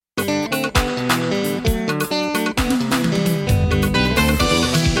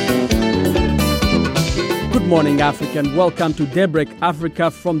morning, Africa, and welcome to Daybreak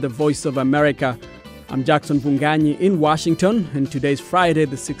Africa from the Voice of America. I'm Jackson Vunganyi in Washington, and today's Friday,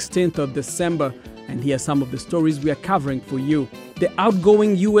 the 16th of December, and here are some of the stories we are covering for you. The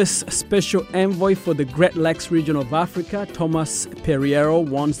outgoing U.S. Special Envoy for the Great Lakes region of Africa, Thomas Perriello,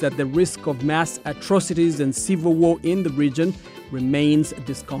 warns that the risk of mass atrocities and civil war in the region remains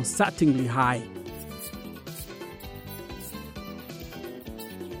disconcertingly high.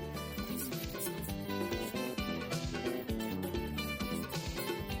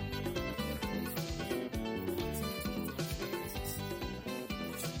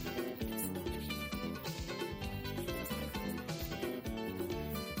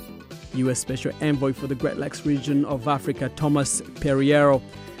 U.S. Special Envoy for the Great Lakes region of Africa, Thomas Perriello,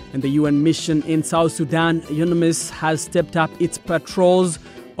 and the UN mission in South Sudan, UNMISS, has stepped up its patrols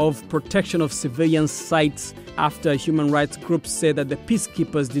of protection of civilian sites after human rights groups say that the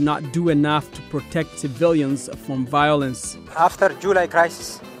peacekeepers did not do enough to protect civilians from violence. After July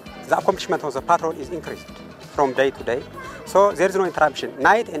crisis, the accomplishment of the patrol is increased from day to day, so there is no interruption,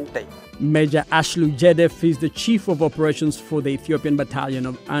 night and day. Major Ashlu Jedef is the chief of operations for the Ethiopian battalion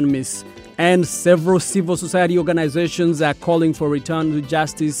of UNMISS, and several civil society organizations are calling for return to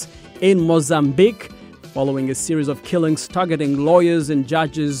justice in Mozambique following a series of killings targeting lawyers and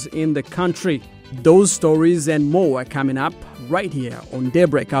judges in the country. Those stories and more are coming up right here on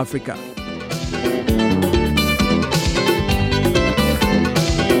Daybreak Africa.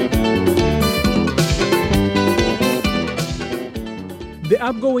 The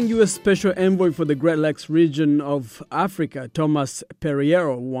outgoing U.S. Special Envoy for the Great Lakes region of Africa, Thomas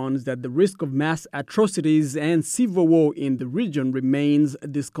Perriello, warns that the risk of mass atrocities and civil war in the region remains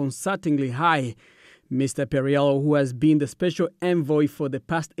disconcertingly high. Mr. Perriello, who has been the Special Envoy for the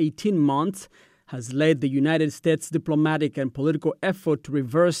past 18 months, has led the United States diplomatic and political effort to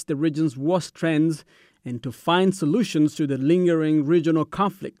reverse the region's worst trends and to find solutions to the lingering regional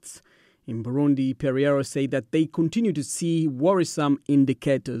conflicts. In Burundi, Perriello said that they continue to see worrisome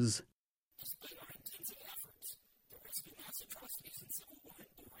indicators. Despite our intensive efforts, the risk of mass atrocities and civil war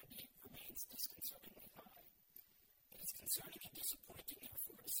in Burundi remains disconcertingly high. It is concerning and disappointing,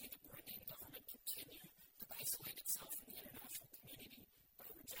 therefore, to see the Burundian government continue to isolate itself from the international community by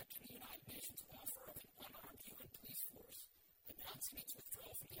rejecting the United Nations offer of an unarmed UN police force, announcing its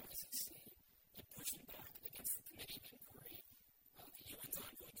withdrawal from the ICC, and pushing back against the Committee of Inquiry, the UN's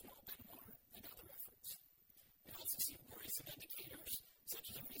envoy Jamal Ben-Mar, and other efforts. We also see worrisome indicators, such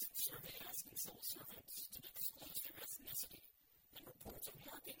as a recent survey asking civil servants to disclose their ethnicity, and reports of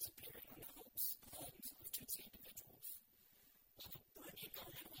markings appearing on the homes of Tutsi individuals. While the Burundian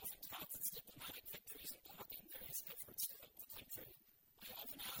government often touts its diplomatic victories in blocking various efforts to help the country, I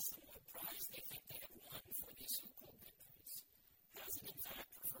often ask them what prize they think they have won for these so-called victories. Has it in fact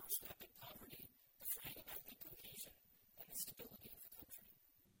reversed rapid poverty, the fraying of ethnic cohesion, and the stability of the country?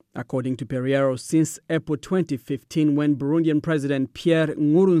 According to Perriello, since April 2015, when Burundian President Pierre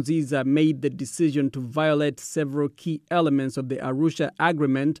Nkurunziza made the decision to violate several key elements of the Arusha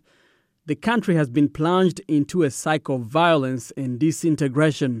Agreement, the country has been plunged into a cycle of violence and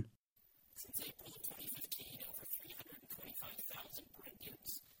disintegration. Since April of 2015, over 325,000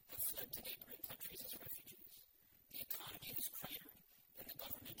 Burundians have fled to neighboring countries as refugees. The economy has cratered, and the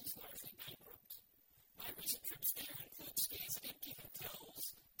government is largely bankrupt. My recent trips there include stays at empty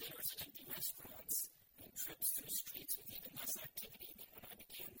hotels, dinners at empty restaurants, and trips through streets with even less activity than when I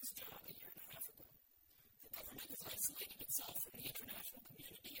began this job a year and a half ago. The government has isolated itself from the international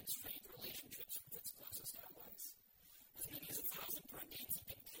community and strained relationships with its closest allies. As many as 1,000 Burundians have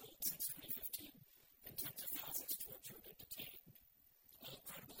been killed since 2015, and tens of thousands tortured and detained. All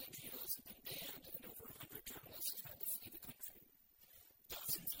credible NGOs have been banned, and over 100 journalists have had to flee the country.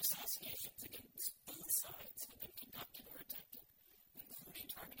 Dozens of assassinations against both sides have been conducted or attempted, including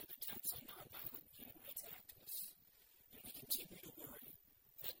targeted attempts on nonviolent human rights activists. And we continue to worry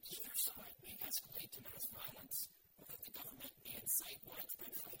that either side may escalate to mass violence, or that the government may incite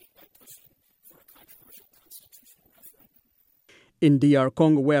widespread fighting by pushing for a controversial constitutional referendum. In DR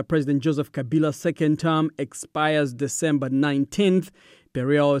Congo, where President Joseph Kabila's second term expires December 19th,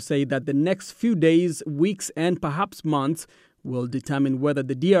 Perriello said that the next few days, weeks, and perhaps months will determine whether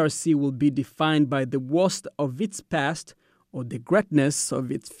the DRC will be defined by the worst of its past or the greatness of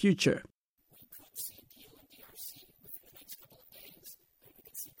its future. We could see a deal in DRC within the next couple of days, and we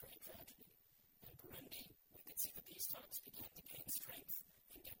could see great tragedy. In Burundi, we could see the peace talks begin to gain strength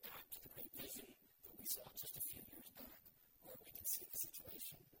and get back to the great vision that we saw just a few years back, or we could see the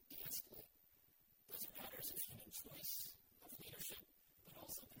situation de-escalate. Those are matters of human choice, of leadership, but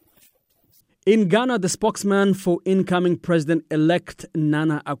also international policy. In Ghana, the spokesman for incoming President-elect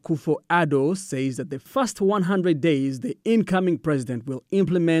Nana Akufo-Addo says that the first 100 days, the incoming president will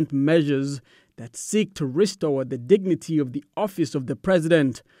implement measures that seek to restore the dignity of the office of the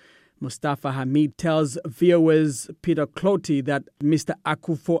president. Mustafa Hamid tells VOA's Peter Clotty that Mr.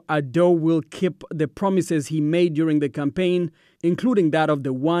 Akufo-Addo will keep the promises he made during the campaign, including that of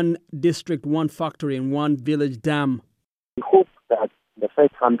the one district, one factory and one village dam. We hope that the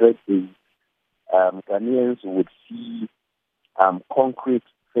first 100 days, Ghanaians would see concrete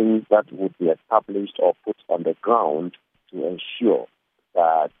things that would be established or put on the ground to ensure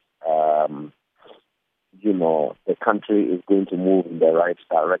that, the country is going to move in the right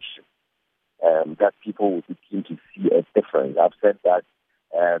direction. That people would begin to see a difference. I've said that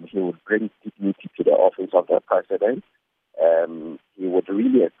he would bring dignity to the office of the president. He would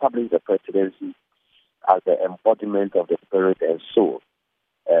really establish the presidency as the embodiment of the spirit and soul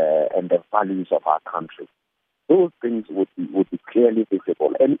and the values of our country. Those things would be clearly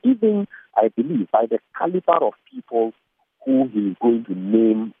visible. And even, I believe, by the caliber of people who he is going to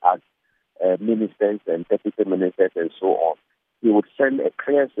name as ministers and deputy ministers and so on, he would send a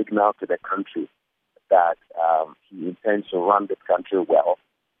clear signal to the country that he intends to run the country well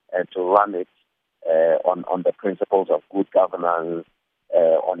and to run it on the principles of good governance,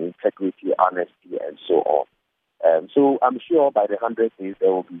 on integrity, honesty, and so on. So I'm sure by the 100 days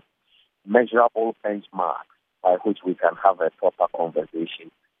there will be measurable benchmarks by which we can have a proper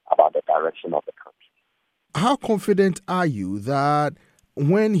conversation about the direction of the country. How confident are you that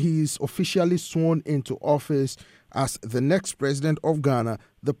when he's officially sworn into office as the next president of Ghana,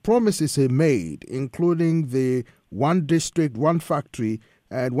 the promises he made, including the one district, one factory,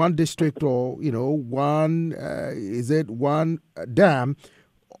 and one district or, one dam,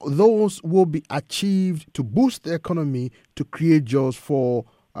 those will be achieved to boost the economy, to create jobs for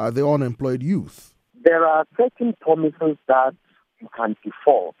the unemployed youth? There are certain promises that you can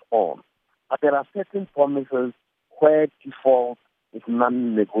default on, but there are certain promises where default is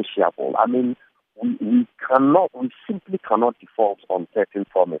non-negotiable. I mean, we simply cannot default on certain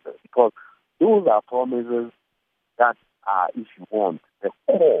promises because those are promises that are, if you want, the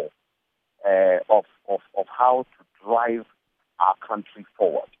core of how to drive our country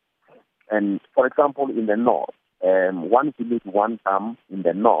forward. And for example, in the north, one village, one dam in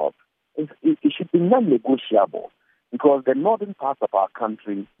the north, it should be non-negotiable because the northern part of our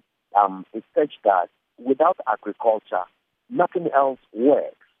country is such that without agriculture, nothing else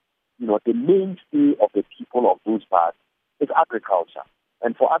works. The mainstay of the people of those parts is agriculture.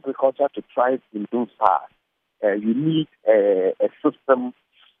 And for agriculture to thrive in those parts, you need a system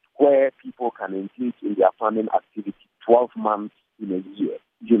where people can engage in their farming activity 12 months in a year,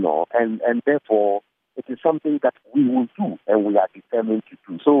 and therefore it is something that we will do and we are determined to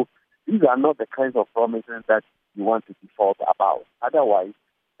do. So these are not the kinds of promises that you want to default about. Otherwise,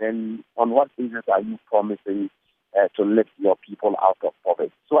 then on what basis are you promising to lift your people out of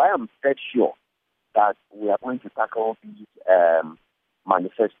poverty? So I am dead sure that we are going to tackle these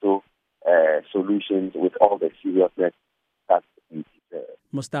manifesto solutions with all the seriousness that we deserve.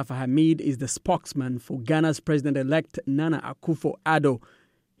 Mustafa Hamid is the spokesman for Ghana's president-elect Nana Akufo-Addo.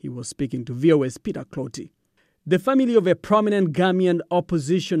 He was speaking to VOA's Peter Clotty. The family of a prominent Gambian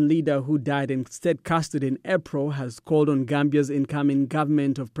opposition leader who died in state custody in April has called on Gambia's incoming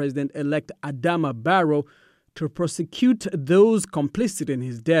government of President-elect Adama Barrow to prosecute those complicit in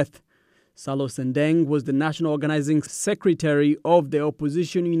his death. Salo Sendeng was the national organizing secretary of the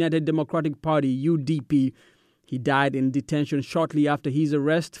opposition United Democratic Party, UDP. He died in detention shortly after his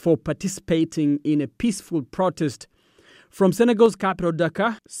arrest for participating in a peaceful protest. From Senegal's capital,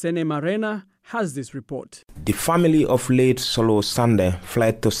 Dakar, Sene Marena has this report. The family of late Salo Sandeng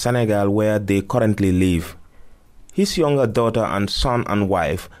fled to Senegal where they currently live. His younger daughter and son and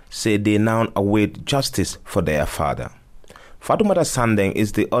wife say they now await justice for their father. Fatoumata Sandeng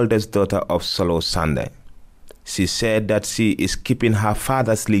is the oldest daughter of Salo Sandeng. She said that she is keeping her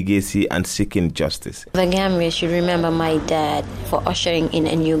father's legacy and seeking justice. The Gambia should remember my dad for ushering in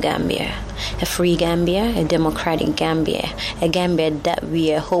a new Gambia, a free Gambia, a democratic Gambia, a Gambia that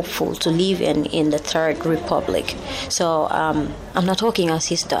we are hopeful to live in the Third Republic. So I'm not talking as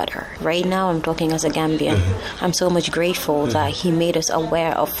his daughter. Right now I'm talking as a Gambian. I'm so much grateful that he made us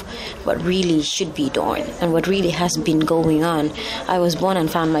aware of what really should be done and what really has been going on. I was born and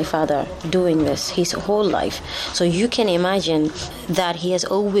found my father doing this his whole life. So you can imagine that he has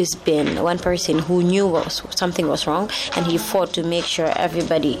always been one person who knew something was wrong, and he fought to make sure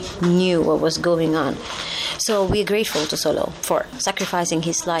everybody knew what was going on. So we're grateful to Solo for sacrificing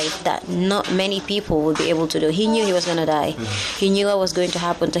his life that not many people would be able to do. He knew he was going to die. He knew what was going to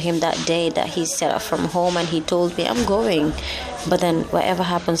happen to him that day that he set off from home, and he told me, I'm going. But then whatever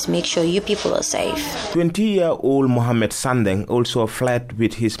happens, make sure you people are safe. 20-year-old Mohammed Sandeng also fled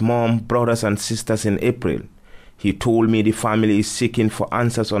with his mom, brothers and sisters in April. He told me the family is seeking for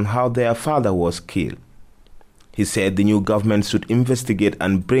answers on how their father was killed. He said the new government should investigate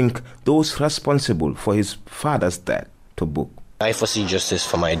and bring those responsible for his father's death to book. I foresee justice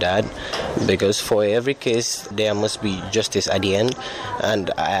for my dad, because for every case there must be justice at the end,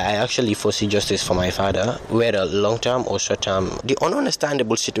 and I actually foresee justice for my father, whether long term or short term. The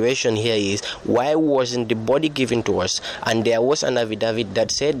ununderstandable situation here is, why wasn't the body given to us? And there was an affidavit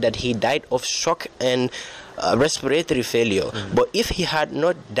that said that he died of shock and respiratory failure. But if he had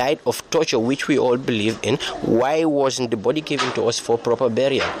not died of torture, which we all believe in, why wasn't the body given to us for proper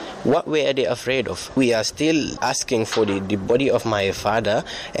burial? What were they afraid of? We are still asking for the body of my father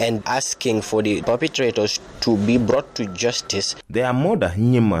and asking for the perpetrators to be brought to justice. Their mother,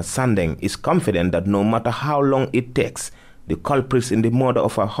 Nyima Sandeng, is confident that no matter how long it takes, the culprits in the murder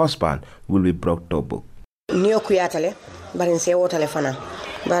of her husband will be brought to book. I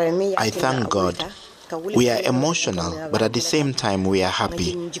thank God. We are emotional, but at the same time we are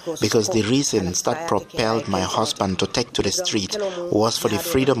happy, because the reasons that propelled my husband to take to the street was for the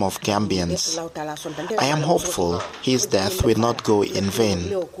freedom of Gambians. I am hopeful his death will not go in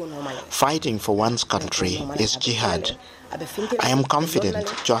vain. Fighting for one's country is jihad. I am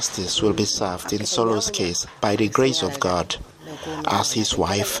confident justice will be served in Solo's case by the grace of God. As his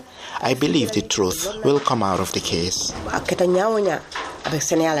wife, I believe the truth will come out of the case.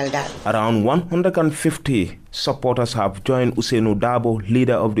 Around 150 supporters have joined Ousainou Darboe,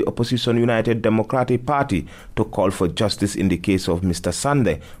 leader of the opposition United Democratic Party, to call for justice in the case of Mr.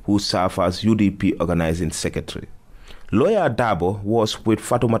 Sandeng, who served as UDP organizing secretary. Lawyer Darboe was with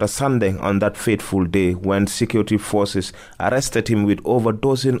Fatoumata Sandeng on that fateful day when security forces arrested him with over a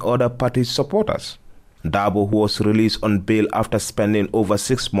dozen other party supporters. Darboe was released on bail after spending over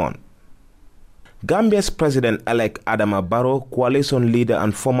 6 months. Gambia's President-elect Adama Barrow, coalition leader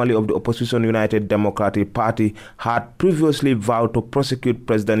and formerly of the opposition United Democratic Party, had previously vowed to prosecute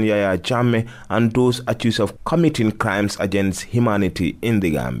President Yahya Jammeh and those accused of committing crimes against humanity in the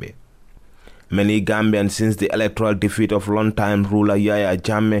Gambia. Many Gambians, since the electoral defeat of longtime ruler Yahya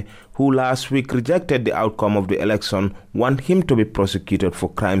Jammeh, who last week rejected the outcome of the election, want him to be prosecuted for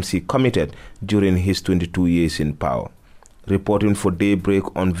crimes he committed during his 22 years in power. Reporting for Daybreak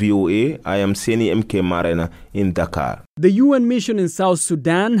on VOA, I am Seni MK Marena in Dakar. The UN mission in South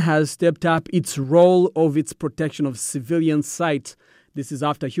Sudan has stepped up its role of its protection of civilian sites. This is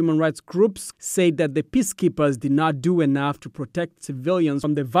after human rights groups say that the peacekeepers did not do enough to protect civilians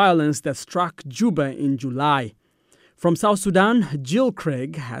from the violence that struck Juba in July. From South Sudan, Jill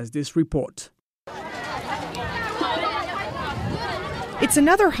Craig has this report. It's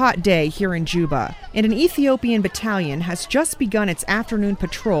another hot day here in Juba, and an Ethiopian battalion has just begun its afternoon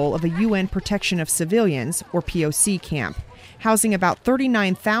patrol of a UN Protection of Civilians, or POC camp, housing about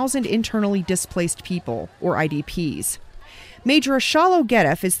 39,000 internally displaced people, or IDPs. Major Ashalo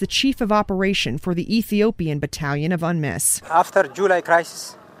Gedef is the chief of operation for the Ethiopian battalion of UNMISS. After July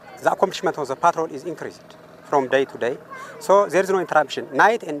crisis, the accomplishment of the patrol is increased from day to day. So there is no interruption,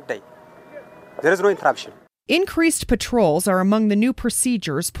 night and day. There is no interruption. Increased patrols are among the new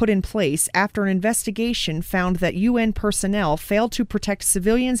procedures put in place after an investigation found that UN personnel failed to protect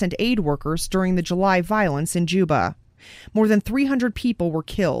civilians and aid workers during the July violence in Juba. More than 300 people were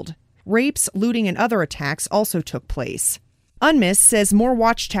killed. Rapes, looting, and other attacks also took place. UNMISS says more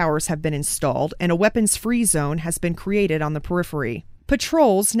watchtowers have been installed and a weapons-free zone has been created on the periphery.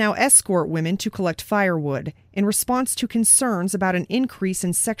 Patrols now escort women to collect firewood in response to concerns about an increase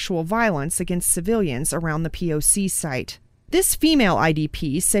in sexual violence against civilians around the POC site. This female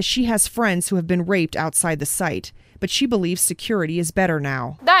IDP says she has friends who have been raped outside the site, but she believes security is better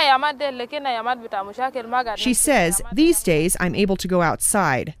now. She says, "These days I'm able to go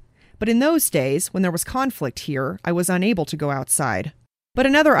outside. But in those days, when there was conflict here, I was unable to go outside." But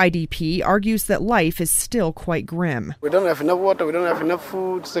another IDP argues that life is still quite grim. We don't have enough water, we don't have enough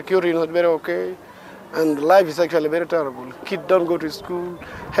food, security is not very okay, and life is actually very terrible. Kids don't go to school,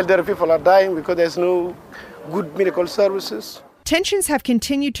 elderly people are dying because there's no good medical services. Tensions have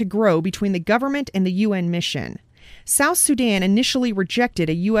continued to grow between the government and the UN mission. South Sudan initially rejected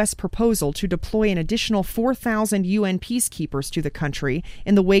a U.S. proposal to deploy an additional 4,000 UN peacekeepers to the country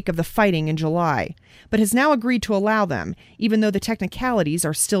in the wake of the fighting in July, but has now agreed to allow them, even though the technicalities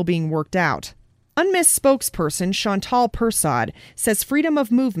are still being worked out. UNMISS spokesperson Chantal Persad says freedom of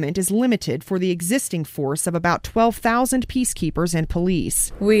movement is limited for the existing force of about 12,000 peacekeepers and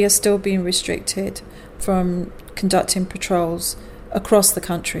police. We are still being restricted from conducting patrols across the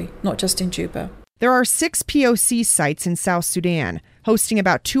country, not just in Juba. There are 6 POC sites in South Sudan, hosting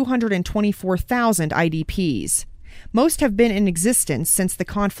about 224,000 IDPs. Most have been in existence since the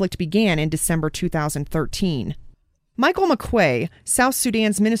conflict began in December 2013. Michael McQuay, South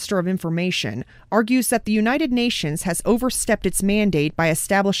Sudan's Minister of Information, argues that the United Nations has overstepped its mandate by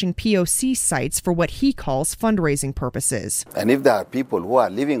establishing POC sites for what he calls fundraising purposes. And if there are people who are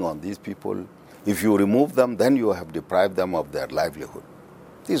living on these people, if you remove them, then you have deprived them of their livelihood.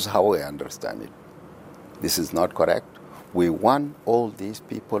 This is how I understand it. This is not correct. We want all these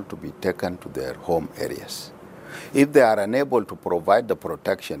people to be taken to their home areas. If they are unable to provide the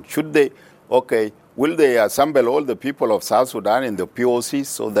protection, will they assemble all the people of South Sudan in the POC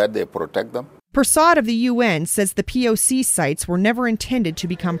so that they protect them? Persad of the UN says the POC sites were never intended to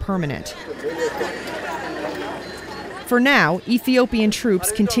become permanent. For now, Ethiopian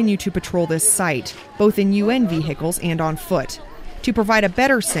troops continue to patrol this site, both in UN vehicles and on foot, to provide a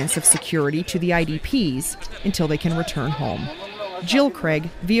better sense of security to the IDPs until they can return home. Jill Craig,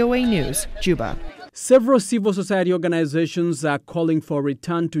 VOA News, Juba. Several civil society organizations are calling for a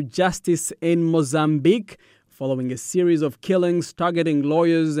return to justice in Mozambique following a series of killings targeting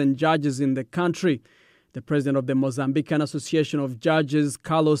lawyers and judges in the country. The president of the Mozambican Association of Judges,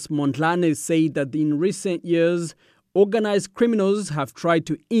 Carlos Montlane, said that in recent years, organized criminals have tried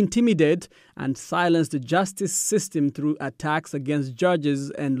to intimidate and silence the justice system through attacks against judges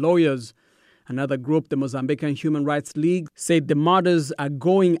and lawyers. Another group, the Mozambican Human Rights League, said the murders are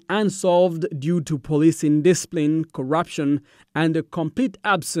going unsolved due to police indiscipline, corruption, and a complete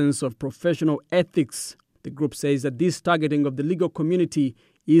absence of professional ethics. The group says that this targeting of the legal community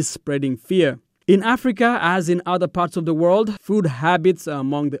is spreading fear. In Africa, as in other parts of the world, food habits are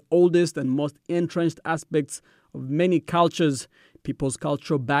among the oldest and most entrenched aspects of many cultures. People's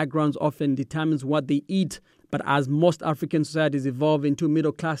cultural backgrounds often determines what they eat. But as most African societies evolve into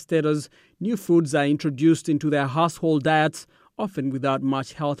middle-class status, new foods are introduced into their household diets, often without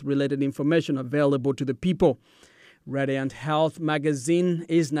much health-related information available to the people. Radiant Health magazine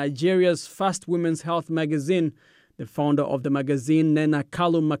is Nigeria's first women's health magazine. The founder of the magazine, Nena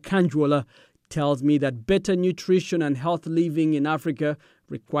Kalu Makanjuola, tells me that better nutrition and health living in Africa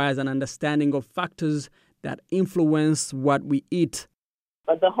requires an understanding of factors that influence what we eat.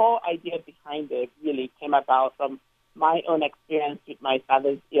 But the whole idea behind it really came about from my own experience with my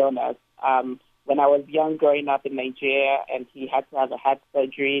father's illness. When I was young, growing up in Nigeria, and he had to have a heart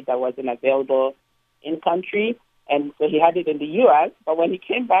surgery that wasn't available in country, and so he had it in the U.S., but when he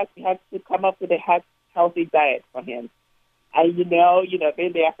came back, we had to come up with a healthy diet for him. And, being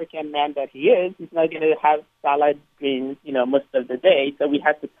the African man that he is, he's not going to have salad greens, most of the day, so we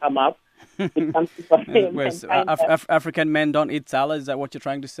had to come up with something for him. African men don't eat salad? Is that what you're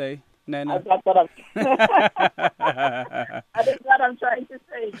trying to say, Nena? That's what I'm trying to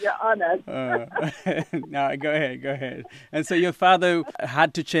say, Your Honor. No, go ahead. And so your father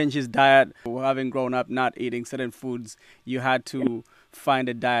had to change his diet. Having grown up not eating certain foods, you had to find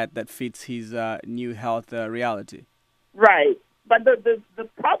a diet that fits his new health reality. Right. But the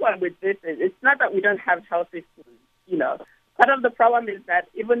problem with this is it's not that we don't have healthy food, Part of the problem is that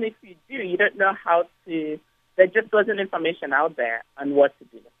even if you do, you don't know how to, there just wasn't information out there on what to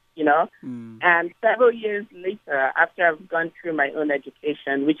do, And several years later, after I've gone through my own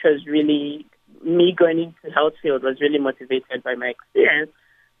education, which was really, me going into health field was really motivated by my experience.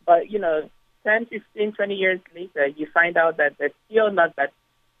 But, 10, 15, 20 years later, you find out that there's still not that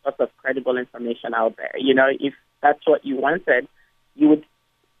sort of credible information out there. If that's what you wanted, you would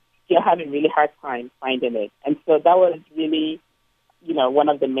still have a really hard time finding it. And so that was really, one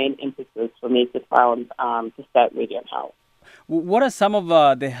of the main impetus for me to start Radiant Health. What are some of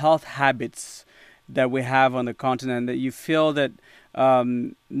the health habits that we have on the continent that you feel that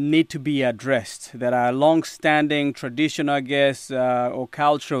need to be addressed, that are long-standing, traditional, I guess, or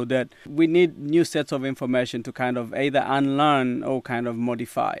cultural, that we need new sets of information to kind of either unlearn or kind of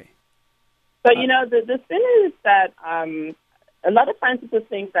modify? So, the thing is that a lot of times people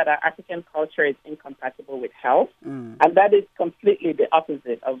think that our African culture is incompatible with health, and that is completely the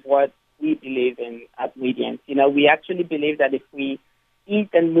opposite of what we believe in at Radiant. We actually believe that if we eat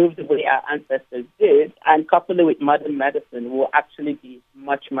and move the way our ancestors did and couple it with modern medicine, we'll actually be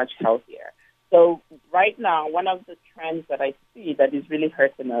much, much healthier. So right now, one of the trends that I see that is really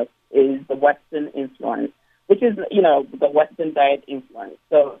hurting us is the Western influence, which is, the Western diet influence.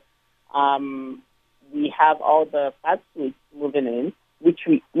 So we have all the fast foods moving in, which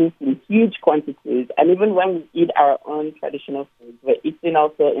we eat in huge quantities. And even when we eat our own traditional foods, we're eating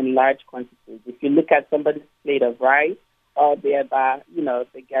also in large quantities. If you look at somebody's plate of rice or the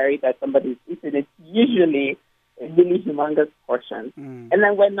gari that somebody's eating, it's usually a really humongous portion. And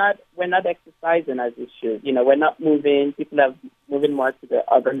then we're not exercising as we should. We're not moving. People are moving more to the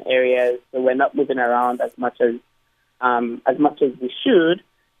urban areas, so we're not moving around as much as we should.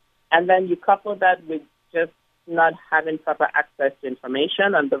 And then you couple that with just not having proper access to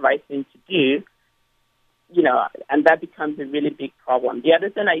information and the right thing to do, and that becomes a really big problem. The other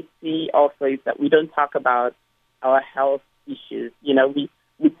thing I see also is that we don't talk about our health issues.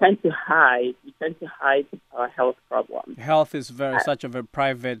 We tend to hide our health problems. Health is such a very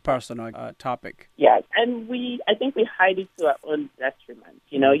private, personal topic. Yes, and I think we hide it to our own detriment.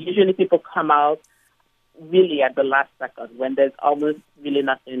 Usually people come out really at the last second when there's almost really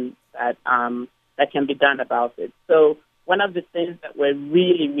nothing that can be done about it. So one of the things that we're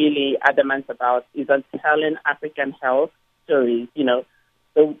really, really adamant about is on telling African health stories.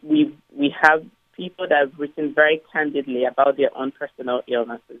 So we have people that have written very candidly about their own personal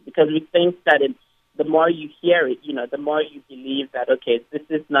illnesses, because we think that the more you hear it, the more you believe that, okay, this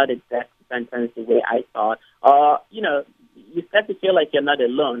is not a death sentence the way I thought, or, you start to feel like you're not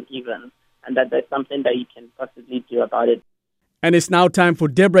alone even, and that there's something that you can possibly do about it. And it's now time for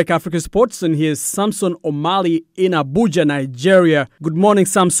Daybreak Africa Sports, and here's Samson Omali in Abuja, Nigeria. Good morning,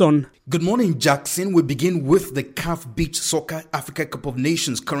 Samson. Good morning, Jackson. We begin with the CAF Beach Soccer Africa Cup of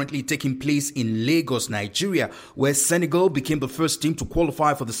Nations currently taking place in Lagos, Nigeria, where Senegal became the first team to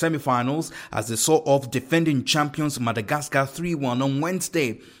qualify for the semi-finals as they saw off defending champions Madagascar 3-1 on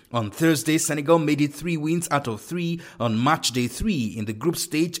Wednesday. On Thursday, Senegal made it 3 wins out of 3 on match day 3 in the group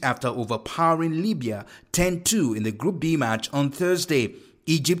stage after overpowering Libya 10-2 in the Group B match on Thursday.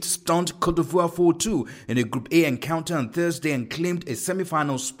 Egypt stunned Côte d'Ivoire 4-2 in a Group A encounter on Thursday and claimed a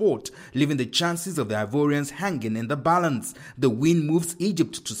semi-final spot, leaving the chances of the Ivorians hanging in the balance. The win moves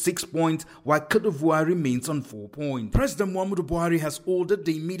Egypt to 6 points, while Côte d'Ivoire remains on 4 points. President Muhammadu Buhari has ordered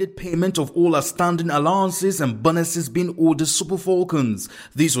the immediate payment of all outstanding allowances and bonuses being owed the Super Falcons.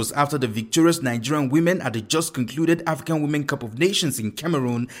 This was after the victorious Nigerian women at the just concluded African Women Cup of Nations in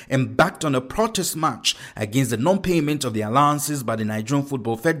Cameroon embarked on a protest march against the non-payment of the allowances by the Nigerian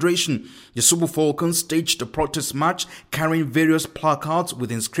Football Federation. The Super Falcons staged a protest march carrying various placards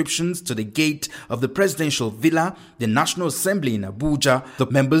with inscriptions to the gate of the presidential villa, the National Assembly in Abuja. The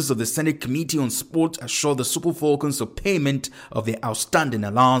members of the Senate Committee on Sport assured the Super Falcons of payment of their outstanding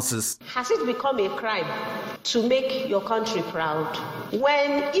allowances. Has it become a crime to make your country proud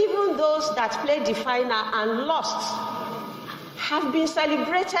when even those that played the final and lost have been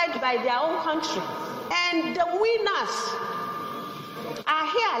celebrated by their own country, and the winners are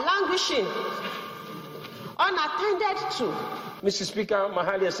here languishing, unattended to? Mr. Speaker, my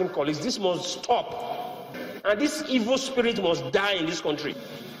highly esteemed colleagues, this must stop. And this evil spirit must die in this country.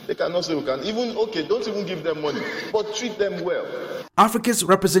 They cannot say we can. Don't even give them money, but treat them well. Africa's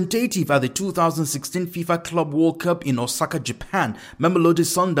representative at the 2016 FIFA Club World Cup in Osaka, Japan, Mamelodi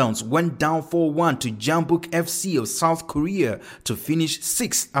Sundowns went down 4-1 to Jeonbuk FC of South Korea to finish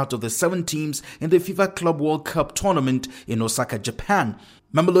 6th out of the 7 teams in the FIFA Club World Cup tournament in Osaka, Japan.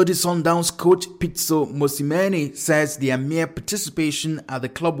 Mamelodi Sundowns coach Pitso Mosimane says their mere participation at the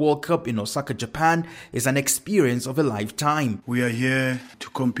Club World Cup in Osaka, Japan is an experience of a lifetime. We are here to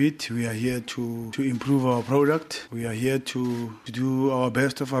compete. We are here to improve our product. We are here to do our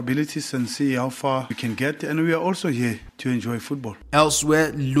best of our abilities and see how far we can get. And we are also here to enjoy football.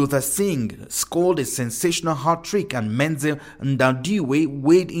 Elsewhere, Luther Singh scored a sensational hat-trick and Menze Ndadiwe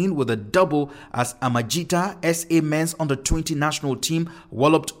weighed in with a double as Amajita SA men's under-20 national team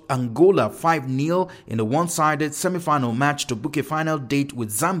walloped Angola 5-0 in a one-sided semi-final match to book a final date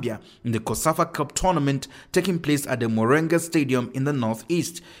with Zambia in the COSAFA Cup tournament taking place at the Morenga Stadium in the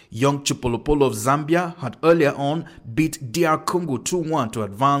northeast. Young Chipolopolo of Zambia had earlier on beat DR Congo 2-1 to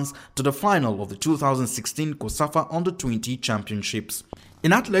advance to the final of the 2016 COSAFA Under-20 Championships.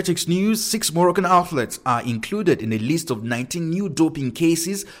 In athletics news, 6 Moroccan athletes are included in a list of 19 new doping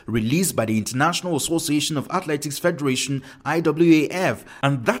cases released by the International Association of Athletics Federation, IAAF.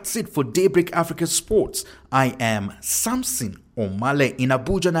 And that's it for Daybreak Africa Sports. I am Samson Omale in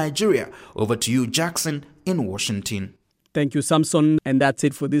Abuja, Nigeria. Over to you, Jackson, in Washington. Thank you, Samson. And that's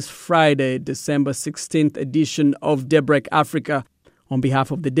it for this Friday, December 16th edition of Daybreak Africa. On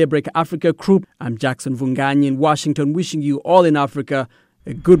behalf of the Daybreak Africa crew, I'm Jackson Vunganyi in Washington, wishing you all in Africa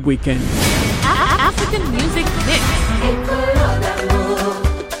a good weekend. African Music Mix.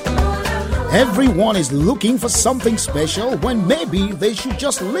 Everyone is looking for something special when maybe they should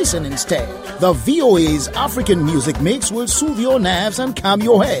just listen instead. The VOA's African Music Mix will soothe your nerves and calm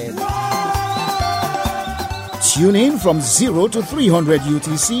your head. Tune in from 0 to 300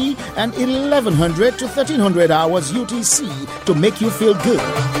 UTC and 1100 to 1300 hours UTC to make you feel good.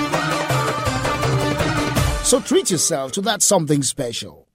 So treat yourself to that something special.